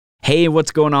Hey,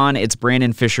 what's going on? It's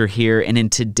Brandon Fisher here, and in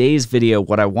today's video,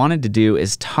 what I wanted to do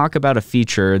is talk about a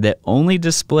feature that only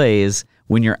displays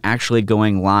when you're actually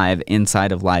going live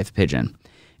inside of LIVEpigeon.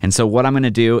 And so what I'm going to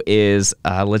do is,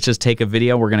 let's just take a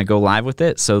video. We're going to go live with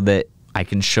it so that I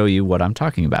can show you what I'm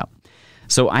talking about.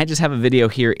 So I just have a video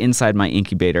here inside my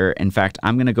incubator. In fact,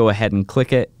 I'm going to go ahead and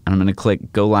click it. I'm going to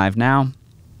click Go Live Now.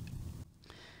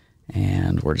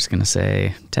 And we're just going to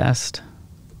say test,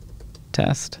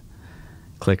 test.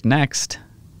 Click Next.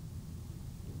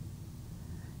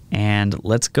 And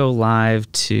let's go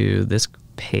live to this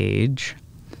page.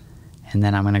 And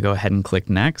then I'm going to go ahead and click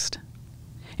Next.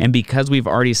 And because we've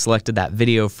already selected that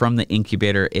video from the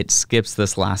incubator, it skips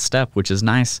this last step, which is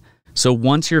nice. So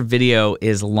once your video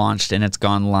is launched and it's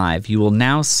gone live, you will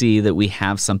now see that we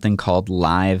have something called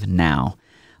Live Now.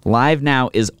 Live Now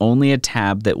is only a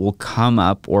tab that will come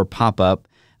up or pop up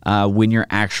when you're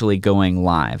actually going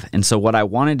live. And so what I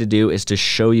wanted to do is to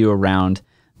show you around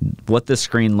what the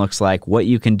screen looks like, what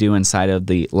you can do inside of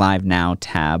the Live Now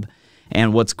tab.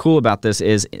 And what's cool about this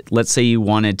is, let's say you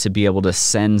wanted to be able to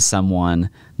send someone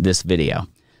this video.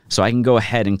 So I can go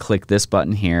ahead and click this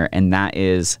button here, and that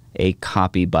is a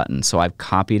copy button. So I've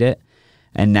copied it,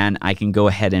 and then I can go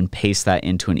ahead and paste that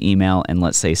into an email and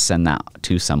let's say send that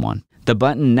to someone. The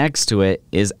button next to it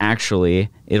is actually,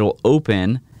 it'll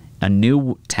open a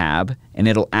new tab and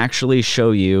it'll actually show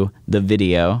you the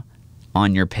video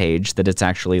on your page that it's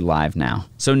actually live now.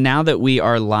 So now that we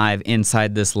are live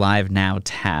inside this Live Now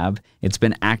tab, it's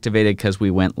been activated because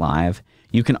we went live.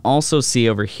 You can also see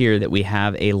over here that we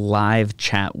have a live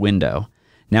chat window.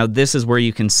 Now this is where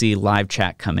you can see live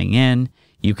chat coming in.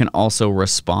 You can also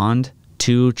respond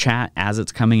to chat as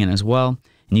it's coming in as well.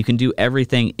 And you can do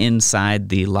everything inside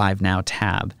the Live Now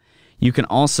tab. You can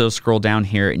also scroll down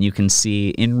here and you can see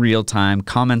in real time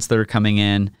comments that are coming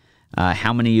in,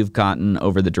 how many you've gotten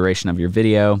over the duration of your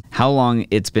video, how long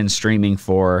it's been streaming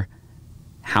for,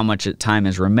 how much time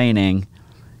is remaining.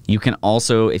 You can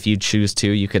also, if you choose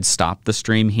to, you could stop the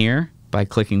stream here by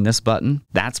clicking this button.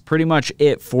 That's pretty much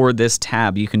it for this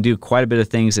tab. You can do quite a bit of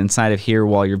things inside of here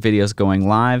while your video is going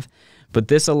live, but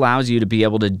this allows you to be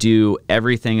able to do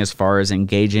everything as far as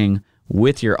engaging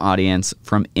with your audience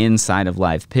from inside of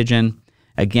LIVEpigeon.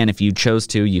 Again, if you chose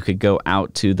to, you could go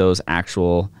out to those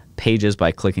actual pages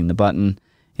by clicking the button.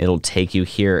 It'll take you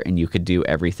here and you could do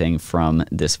everything from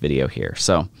this video here.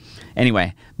 So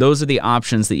anyway, those are the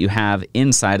options that you have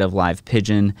inside of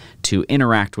LIVEpigeon to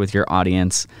interact with your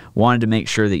audience. Wanted to make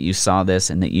sure that you saw this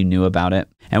and that you knew about it.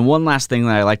 And one last thing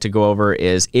that I like to go over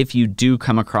is if you do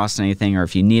come across anything or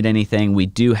if you need anything, we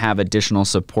do have additional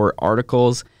support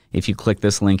articles. If you click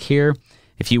this link here,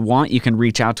 if you want, you can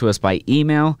reach out to us by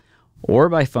email or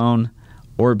by phone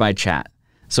or by chat.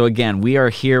 So again, we are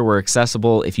here, we're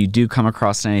accessible. If you do come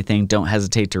across anything, don't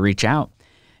hesitate to reach out.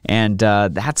 And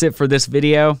that's it for this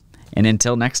video. And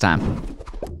until next time.